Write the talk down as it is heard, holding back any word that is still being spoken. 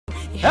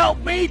Help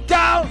me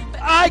down.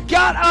 I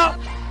got up.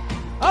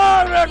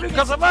 Oh,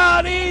 because I've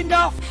had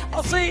enough.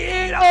 I'll see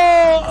it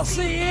all. I'll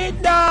see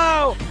it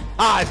now.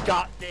 I've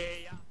got the...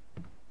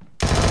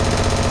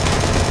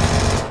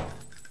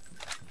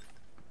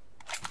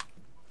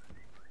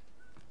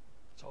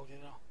 Told you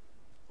now.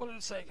 What did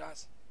it say,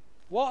 guys?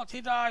 What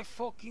did I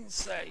fucking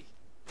say?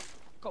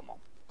 Come on.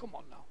 Come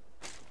on now.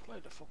 Play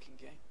the fucking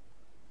game.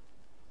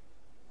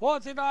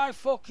 What did I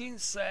fucking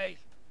say?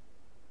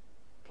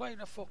 Play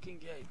the fucking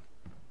game.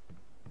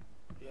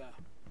 Yeah.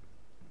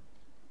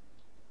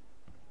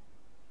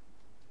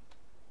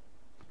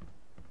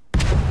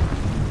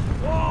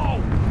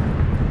 Whoa!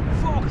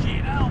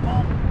 Fucking hell,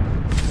 man!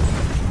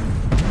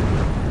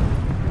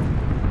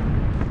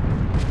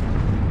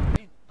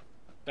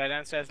 Go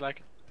downstairs,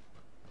 like.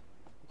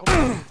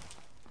 I'm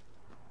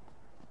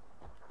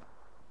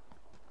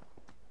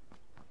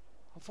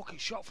fucking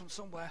shot from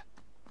somewhere.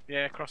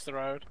 Yeah, across the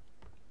road.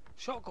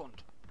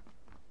 Shotgunned.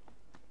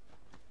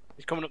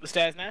 He's coming up the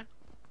stairs now.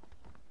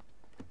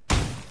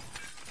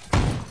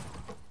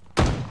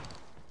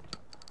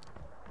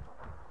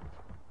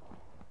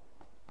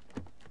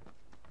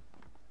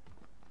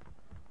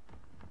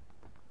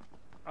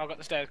 I've got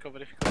the stairs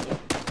covered if he comes up.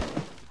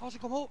 How's he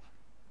come up?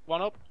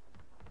 One up.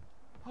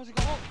 How's he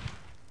come up?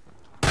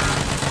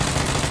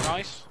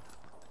 Nice.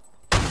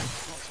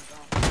 Knocks him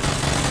down.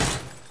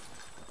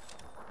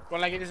 One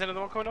leg in, there's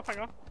another one coming up, hang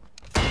on.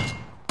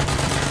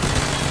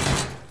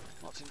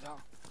 Knocks him down.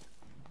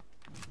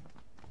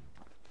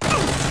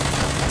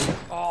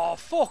 Oh,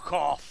 fuck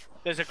off!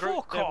 There's a group.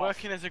 Fuck They're off.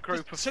 working as a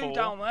group There's of two four.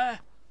 down there.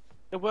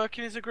 They're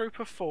working as a group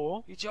of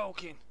 4. You're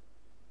joking.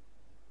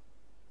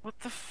 What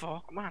the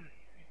fuck, man?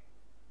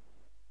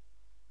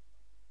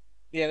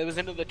 Yeah, there was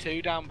another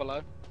 2 down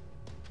below.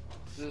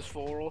 There's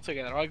 4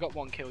 altogether. I got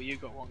 1 kill, you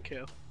got 1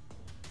 kill.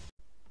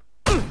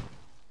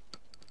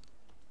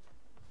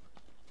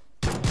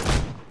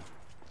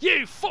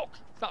 You fuck!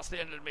 That's the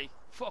end of me.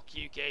 Fuck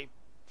you, game.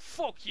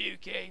 Fuck you,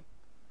 game.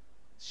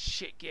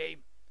 Shit game.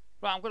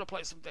 Right, I'm gonna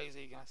play some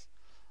DayZ, guys.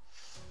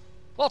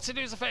 Lots to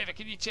do us a favour.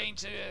 Can you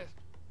change to?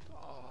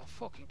 Oh,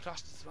 fucking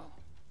crashed as well.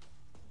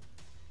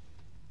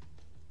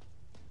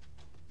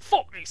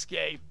 Fuck this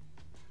game.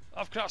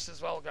 I've crashed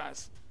as well,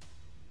 guys.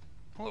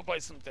 I'm gonna play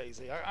some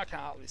DayZ. I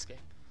can't handle this game.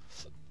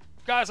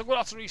 Guys, I'm gonna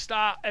have to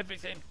restart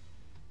everything.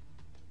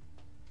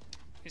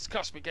 It's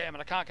crashed my game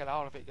and I can't get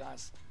out of it,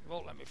 guys. It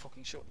won't let me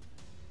fucking shut.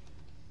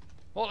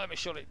 Won't let me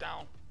shut it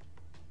down.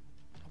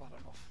 I've had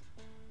enough.